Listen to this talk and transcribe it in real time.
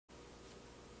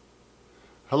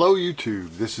Hello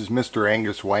YouTube, this is Mr.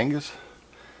 Angus Wangus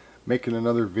making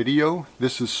another video.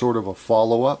 This is sort of a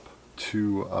follow-up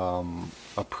to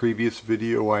a previous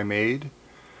video I made.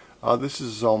 This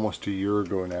is almost a year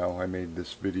ago now I made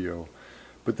this video.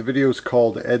 But the video is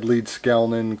called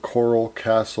Leedskalnin Coral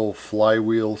Castle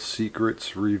Flywheel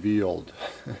Secrets Revealed.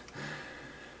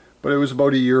 But it was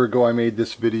about a year ago I made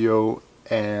this video,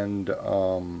 and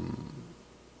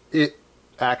it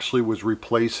actually was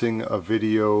replacing a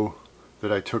video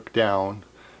that I took down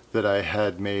that I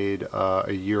had made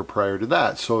a year prior to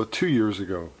that. So 2 years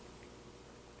ago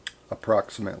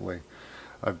approximately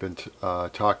I've been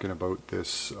talking about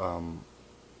this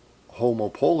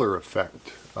homopolar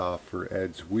effect for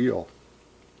Ed's wheel.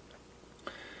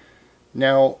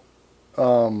 Now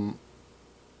well,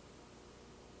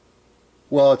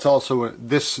 it's also,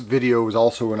 this video is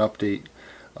also an update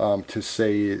to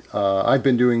say I've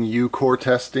been doing U-core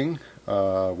testing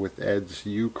with Ed's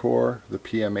U-core, the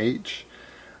PMH,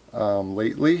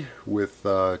 lately, with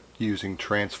using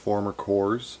transformer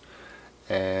cores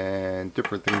and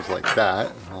different things like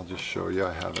that. I'll just show you,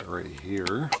 I have it right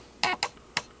here.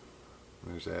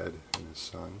 There's Ed and his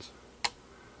sons.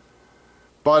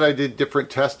 But I did different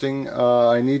testing.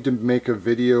 I need to make a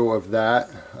video of that.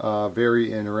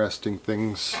 Very interesting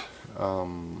things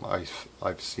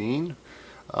I've seen.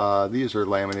 These are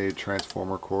laminated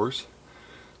transformer cores.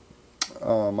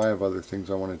 I have other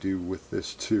things I want to do with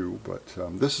this too, but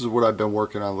this is what I've been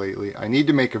working on lately. I need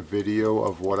to make a video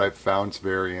of what I've found is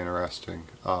very interesting.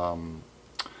 The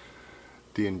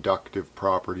inductive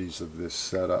properties of this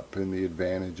setup and the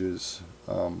advantages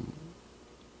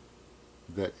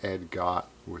that Ed got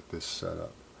with this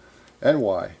setup and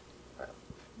why.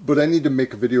 But I need to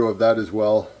make a video of that as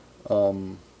well.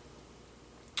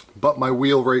 But my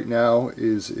wheel right now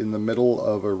is in the middle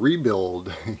of a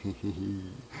rebuild.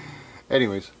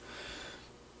 Anyways,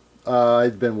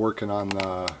 I've been working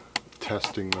on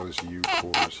testing those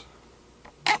U-cores.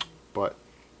 But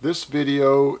this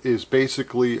video is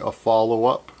basically a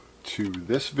follow-up to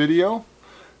this video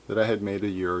that I had made a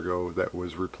year ago that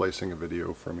was replacing a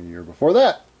video from a year before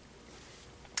that.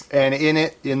 And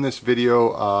in this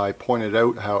video, I pointed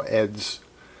out how Ed's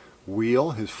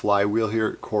wheel, his flywheel here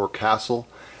at Coral Castle,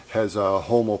 has a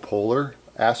homopolar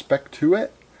aspect to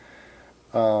it.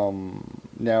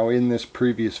 Now in this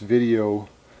previous video,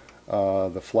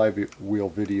 the flywheel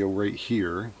video right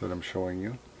here that I'm showing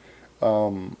you,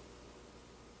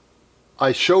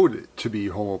 I showed it to be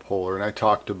homopolar, and I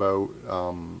talked about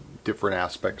different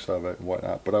aspects of it and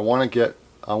whatnot. But I want to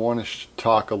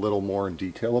talk a little more in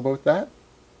detail about that.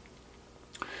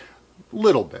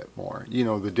 Little bit more, you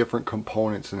know, the different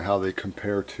components and how they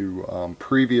compare to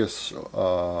previous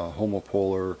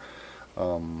homopolar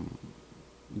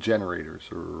generators,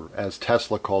 or as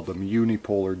Tesla called them,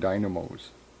 unipolar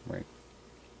dynamos, right?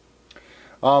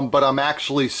 But I'm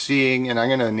actually seeing, and I'm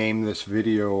going to name this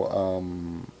video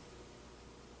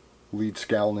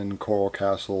Leedskalnin Coral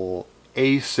Castle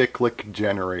Acyclic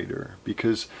generator,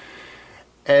 because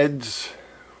Ed's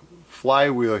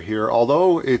flywheel here,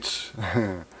 although it's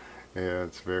yeah,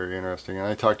 it's very interesting, and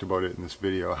I talked about it in this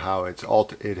video, how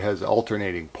it has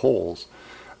alternating poles.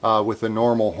 With a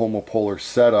normal homopolar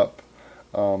setup,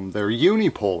 they're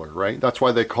unipolar, right? That's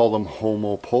why they call them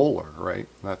homopolar, right?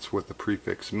 That's what the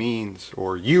prefix means,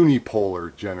 or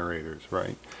unipolar generators,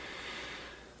 right?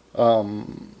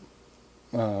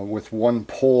 With one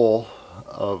pole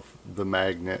of the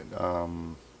magnet,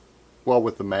 well,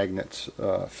 with the magnets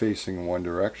facing in one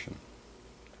direction.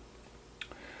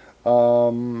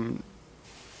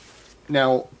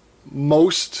 Now,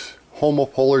 most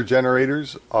homopolar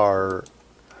generators are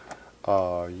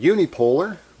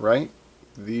unipolar, right?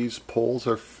 These poles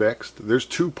are fixed. There's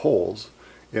two poles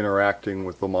interacting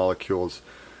with the molecules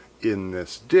in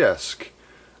this disc,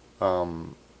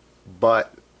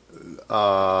 but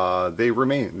they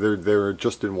remain. They're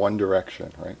just in one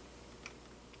direction, right?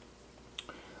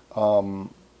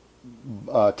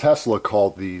 Tesla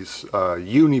called these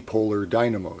unipolar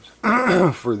dynamos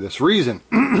for this reason.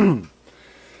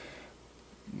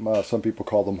 Some people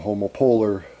call them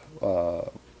homopolar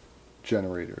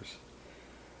generators.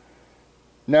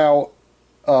 Now,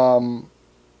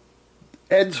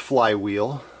 Ed's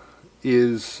flywheel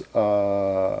is,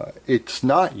 it's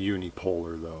not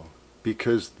unipolar though,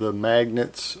 because the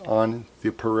magnets on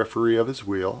the periphery of his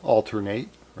wheel alternate,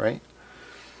 right?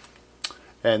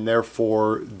 And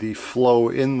therefore the flow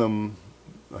in them,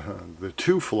 the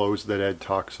two flows that Ed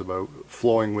talks about,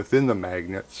 flowing within the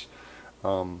magnets,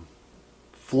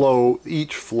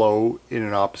 each flow in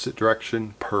an opposite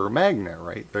direction per magnet,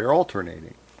 right? They're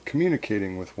alternating,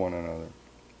 communicating with one another.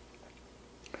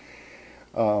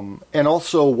 And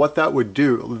also what that would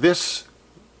do, this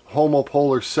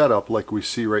homopolar setup like we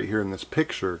see right here in this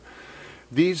picture,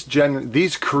 these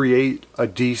create a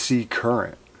DC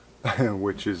current,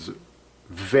 which is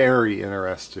very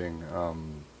interesting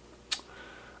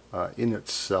in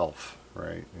itself,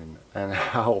 right? And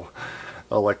how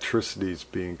electricity is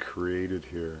being created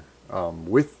here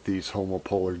with these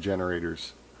homopolar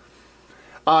generators.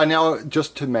 Now,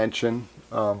 just to mention,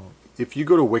 if you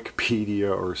go to Wikipedia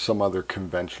or some other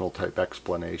conventional type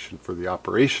explanation for the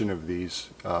operation of these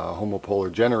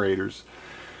homopolar generators,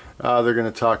 they're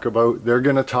going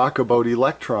to talk about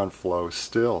electron flow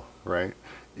still, right,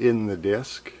 in the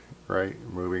disk, right,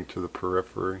 moving to the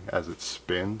periphery as it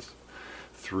spins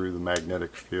through the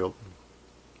magnetic field,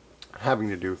 having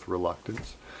to do with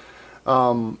reluctance.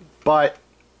 But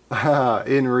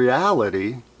in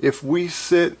reality, if we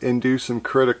sit and do some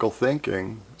critical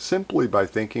thinking, simply by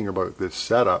thinking about this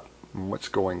setup and what's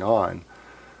going on,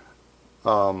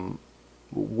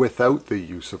 without the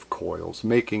use of coils,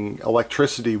 making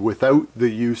electricity without the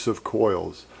use of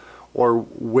coils, or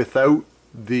without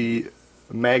the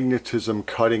magnetism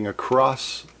cutting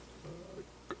across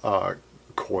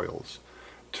coils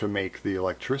to make the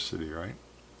electricity, right?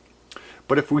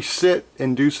 But if we sit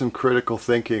and do some critical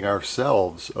thinking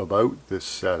ourselves about this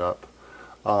setup,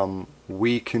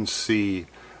 we can see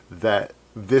that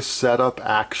this setup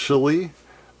actually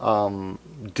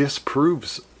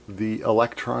disproves the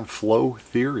electron flow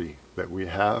theory that we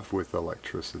have with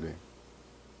electricity.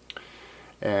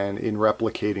 And in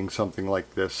replicating something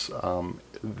like this,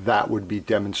 that would be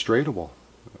demonstratable,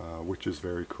 which is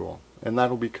very cool. And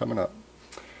that'll be coming up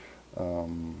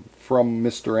from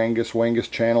Mr. Angus Wangus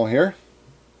channel here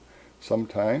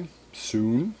sometime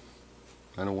soon.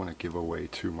 I don't want to give away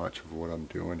too much of what I'm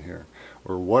doing here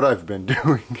or what I've been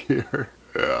doing here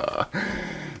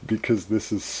because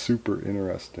this is super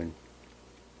interesting.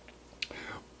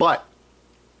 But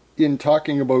in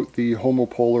talking about the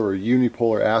homopolar or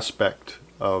unipolar aspect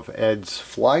of Ed's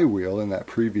flywheel in that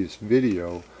previous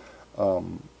video,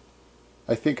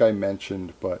 I think I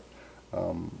mentioned, but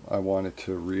I wanted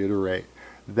to reiterate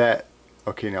that,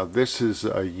 okay, now this is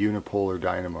a unipolar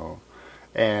dynamo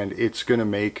and it's going to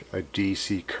make a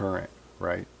DC current,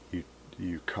 right?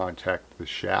 You contact the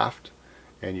shaft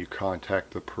and you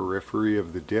contact the periphery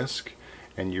of the disc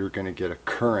and you're going to get a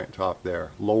current off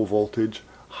there, low voltage,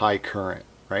 high current,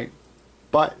 right?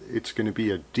 But it's going to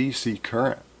be a DC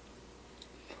current.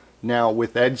 Now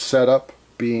with Ed's setup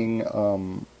being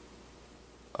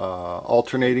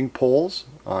alternating poles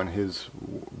on his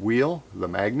wheel, the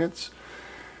magnets,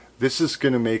 this is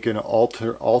going to make an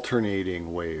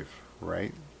alternating wave,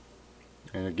 right?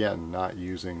 And again, not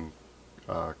using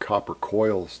copper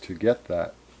coils to get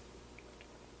that.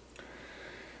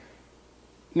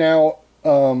 Now,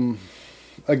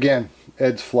 again,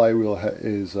 Ed's flywheel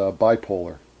is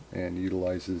bipolar and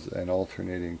utilizes an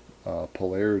alternating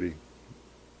polarity.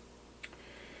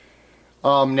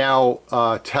 Now,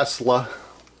 Tesla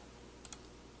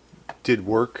did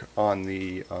work on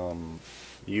the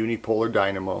unipolar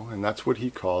dynamo, and that's what he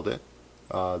called it.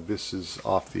 This is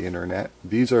off the internet.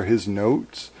 These are his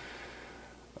notes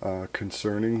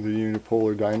concerning the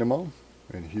unipolar dynamo,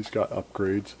 and he's got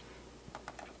upgrades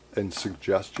and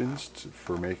suggestions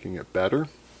for making it better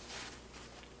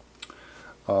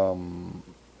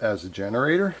as a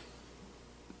generator.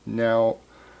 Now,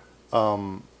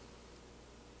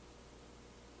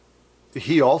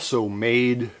 he also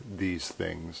made these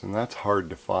things, and that's hard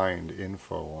to find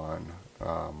info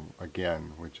on,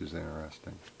 again, which is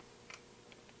interesting.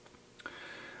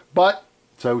 But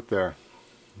it's out there,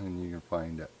 and you can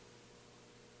find it.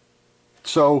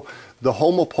 So the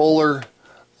homopolar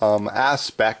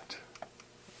aspect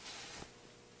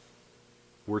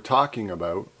we're talking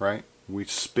about, right? We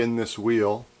spin this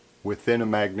wheel within a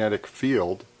magnetic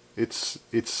field. It's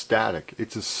static.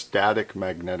 It's a static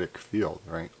magnetic field,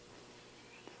 right?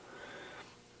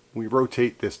 We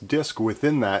rotate this disc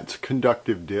within that. It's a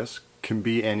conductive disc. Can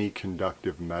be any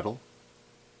conductive metal.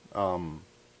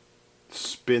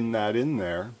 Spin that in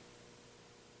there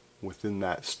within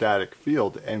that static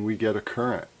field and we get a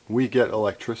current. We get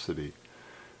electricity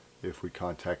if we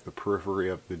contact the periphery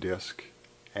of the disc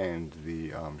and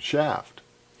the shaft.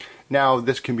 Now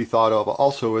this can be thought of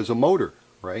also as a motor,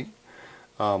 right?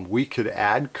 We could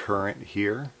add current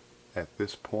here at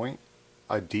this point,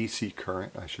 a DC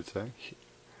current I should say,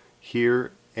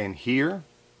 here and here,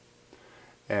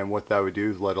 and what that would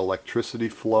do is let electricity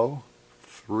flow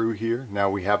through here. Now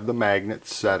we have the magnet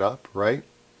set up, right?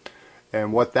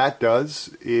 And what that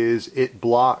does is it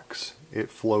blocks. It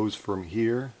flows from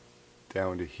here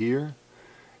down to here,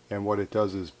 and what it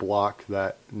does is block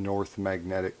that north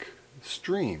magnetic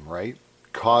stream, right?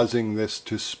 Causing this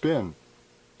to spin.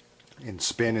 And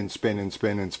spin and spin and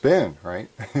spin and spin, right?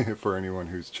 For anyone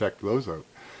who's checked those out.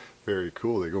 Very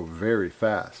cool. They go very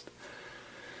fast.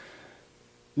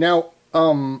 Now,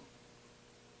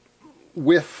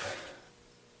 with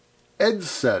Ed's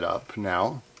setup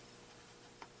now,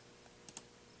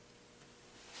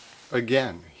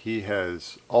 again, he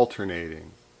has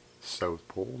alternating South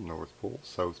Pole, North Pole,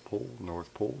 South Pole,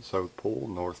 North Pole, South Pole,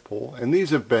 North Pole. And these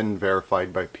have been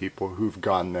verified by people who've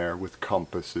gone there with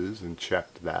compasses and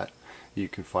checked that. You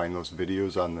can find those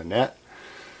videos on the net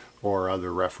or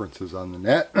other references on the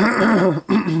net.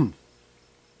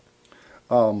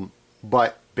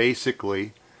 But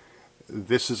basically,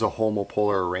 this is a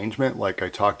homopolar arrangement like I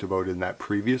talked about in that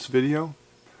previous video.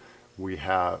 We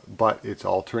have, but it's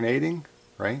alternating,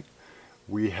 right?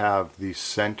 We have the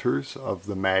centers of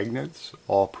the magnets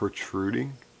all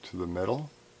protruding to the middle,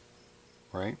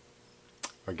 right?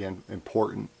 Again,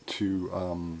 important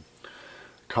to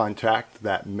contact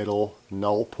that middle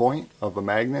null point of a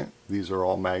magnet. These are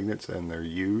all magnets and they're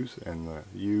U's, and the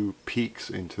U peaks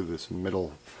into this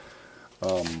middle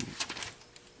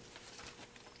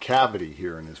cavity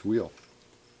here in his wheel.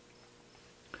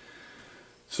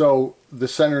 So the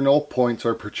center null points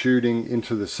are protruding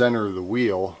into the center of the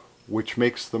wheel, which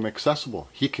makes them accessible.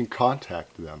 He can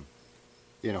contact them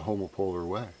in a homopolar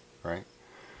way, right?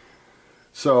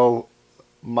 So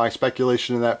my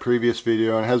speculation in that previous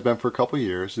video, and has been for a couple of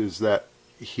years, is that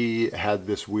he had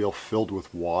this wheel filled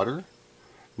with water.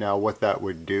 Now what that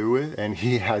would do is, and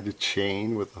he had a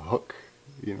chain with a hook,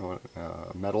 you know,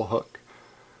 a metal hook,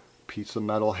 piece of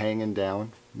metal hanging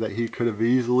down, that he could have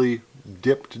easily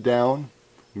dipped down,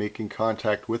 making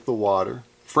contact with the water,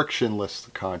 frictionless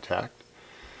contact,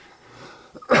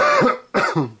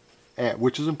 and,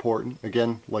 which is important.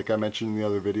 Again, like I mentioned in the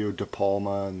other video, De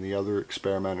Palma and the other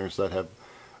experimenters that have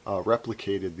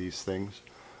replicated these things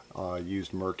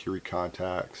used mercury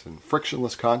contacts and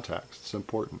frictionless contacts. It's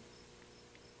important.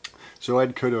 So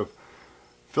Ed could have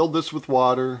filled this with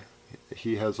water.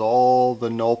 He has all the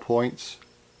null points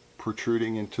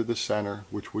protruding into the center,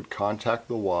 which would contact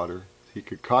the water. He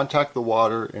could contact the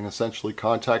water and essentially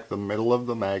contact the middle of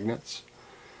the magnets,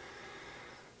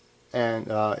 and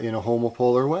in a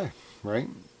homopolar way, right?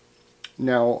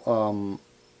 Now,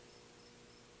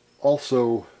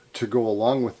 also to go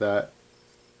along with that,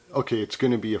 okay, it's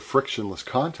going to be a frictionless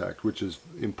contact, which is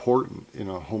important in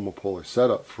a homopolar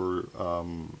setup for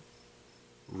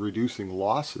reducing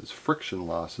losses, friction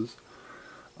losses.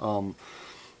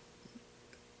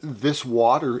 This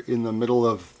water in the middle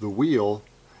of the wheel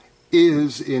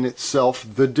is in itself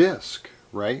the disc,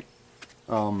 right?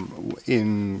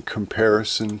 In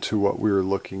comparison to what we were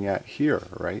looking at here,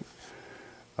 right?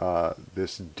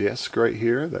 This disc right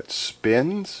here that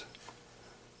spins,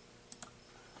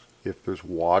 if there's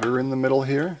water in the middle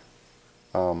here,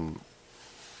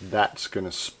 that's going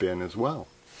to spin as well.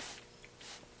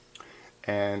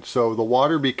 And so the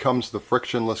water becomes the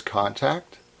frictionless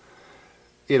contact.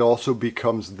 It also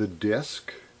becomes the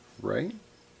disc, right?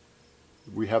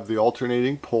 We have the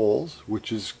alternating poles,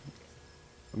 which is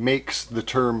makes the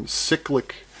term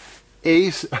cyclic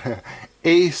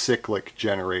acyclic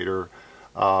generator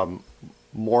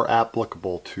more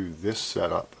applicable to this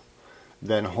setup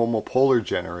than homopolar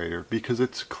generator, because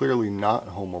it's clearly not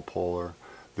homopolar.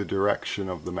 The direction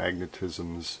of the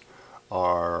magnetisms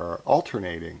are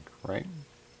alternating, right?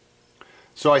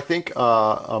 So I think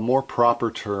a more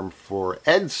proper term for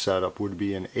Ed's setup would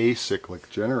be an acyclic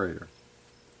generator,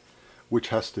 which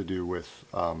has to do with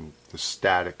the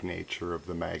static nature of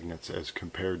the magnets as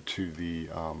compared to the,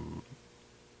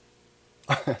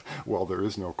 well, there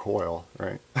is no coil,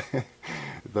 right?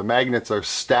 The magnets are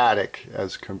static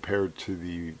as compared to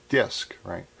the disc,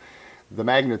 right? The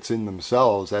magnets in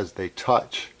themselves, as they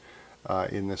touch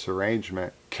in this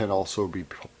arrangement, can also be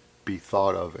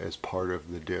thought of as part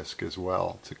of the disc as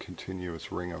well. It's a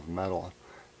continuous ring of metal,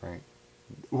 right?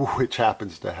 Which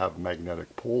happens to have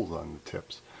magnetic poles on the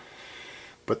tips.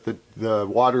 But the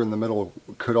water in the middle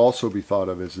could also be thought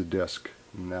of as a disc,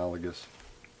 analogous.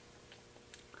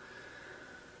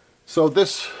 So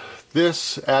this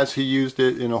as he used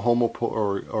it in a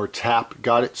homopolar or tap,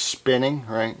 got it spinning,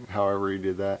 right? However he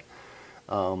did that,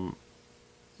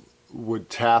 would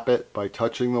tap it by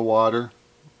touching the water,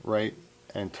 right?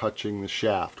 And touching the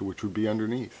shaft, which would be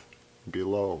underneath,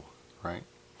 below, right?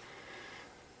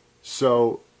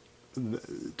 So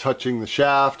touching the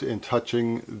shaft and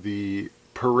touching the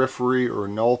periphery or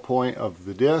null point of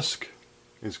the disc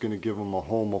is going to give them a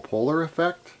homopolar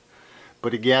effect.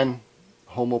 But again,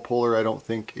 homopolar I don't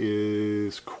think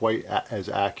is quite as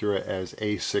accurate as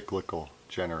acyclical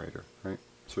generator, right?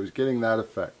 So he's getting that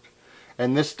effect.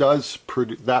 And this does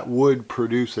that would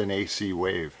produce an AC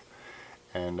wave,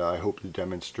 and I hope to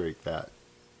demonstrate that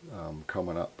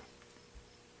coming up.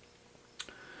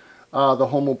 The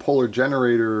homopolar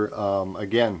generator,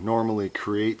 again, normally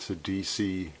creates a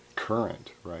DC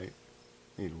current, right?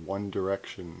 In one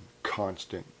direction,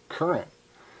 constant current.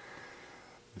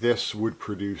 This would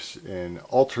produce an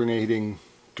alternating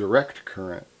direct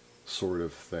current sort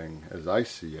of thing, as I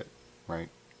see it, right?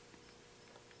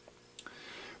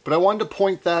 But I wanted to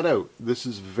point that out. This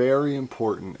is very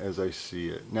important as I see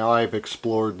it. Now I've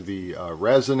explored the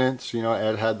resonance. You know,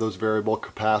 Ed had those variable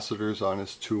capacitors on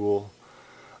his tool.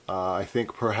 I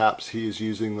think perhaps he is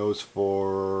using those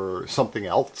for something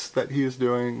else that he is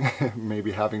doing,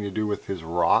 maybe having to do with his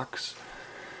rocks.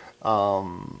 My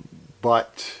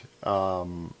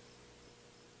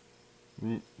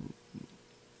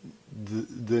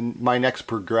next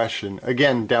progression,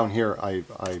 again down here,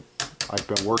 I've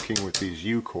been working with these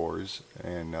U cores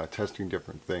and testing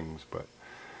different things, but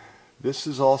this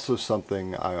is also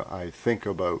something I think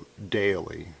about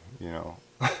daily, you know,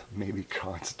 maybe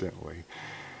constantly.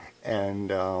 And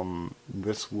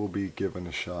this will be given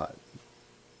a shot.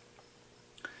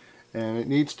 And it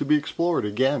needs to be explored.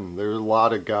 Again, there are a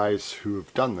lot of guys who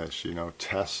have done this, you know,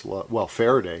 Tesla, well,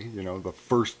 Faraday, you know, the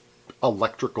first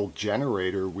electrical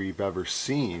generator we've ever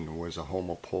seen was a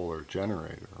homopolar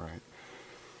generator, right?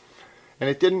 And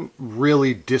it didn't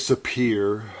really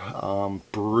disappear.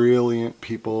 Brilliant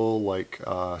people like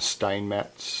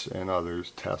Steinmetz and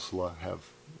others, Tesla, have,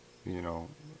 you know,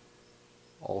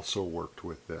 also worked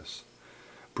with this.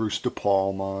 Bruce De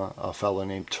Palma, a fellow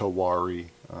named Tawari,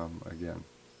 again.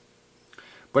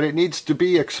 But it needs to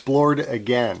be explored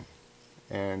again.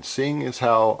 And seeing as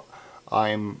how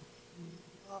I'm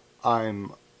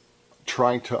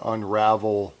trying to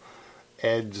unravel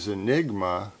Ed's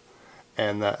enigma,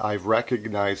 and that I've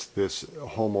recognized this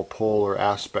homopolar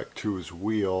aspect to his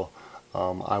wheel,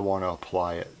 I want to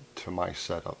apply it to my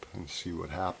setup and see what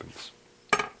happens.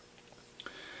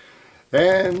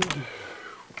 And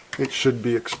it should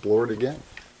be explored again.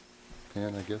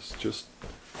 And I guess just,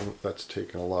 oh, that's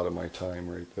taken a lot of my time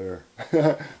right there.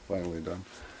 Finally done.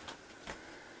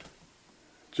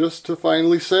 Just to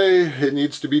finally say, it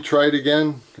needs to be tried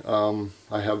again.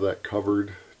 I have that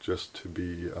covered just to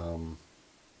be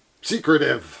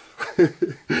secretive. I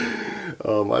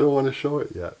don't want to show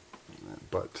it yet,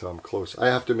 but I'm close. I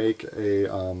have to make a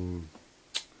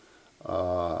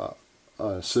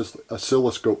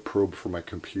oscilloscope probe for my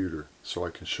computer so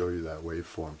I can show you that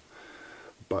waveform,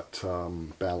 but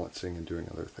balancing and doing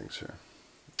other things here,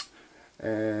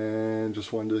 and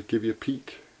just wanted to give you a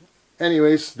peek.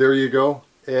 Anyways, there you go,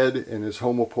 Ed and his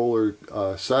homopolar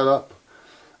setup.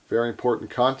 Very important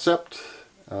concept.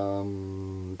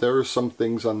 There are some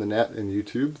things on the net and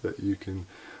YouTube that you can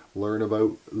learn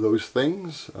about those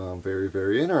things. Very,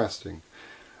 very interesting.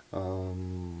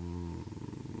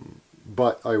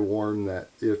 But I warn that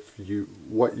if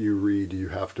what you read, you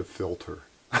have to filter.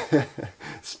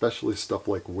 Especially stuff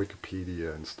like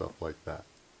Wikipedia and stuff like that.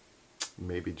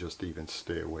 Maybe just even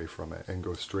stay away from it and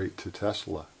go straight to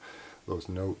Tesla. Those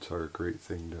notes are a great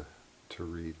thing to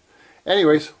read.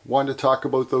 Anyways, wanted to talk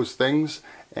about those things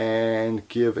and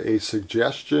give a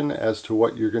suggestion as to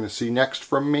what you're going to see next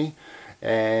from me,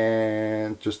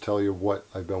 and just tell you what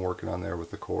I've been working on there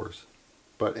with the cores.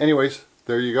 But anyways,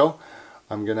 there you go.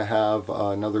 I'm going to have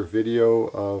another video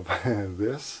of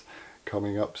this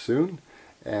coming up soon,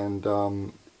 and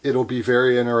it'll be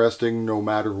very interesting no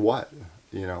matter what,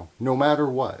 you know, no matter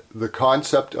what. The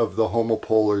concept of the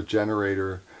homopolar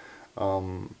generator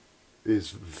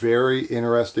is very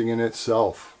interesting in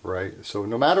itself, right? So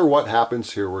no matter what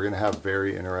happens here, we're going to have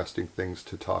very interesting things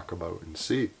to talk about and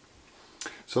see.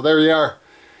 So there you are.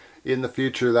 In the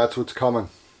future, that's what's coming,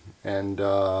 and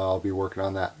I'll be working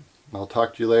on that. I'll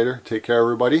talk to you later. Take care,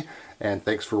 everybody, and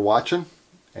thanks for watching,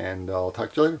 and I'll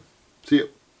talk to you later. See you.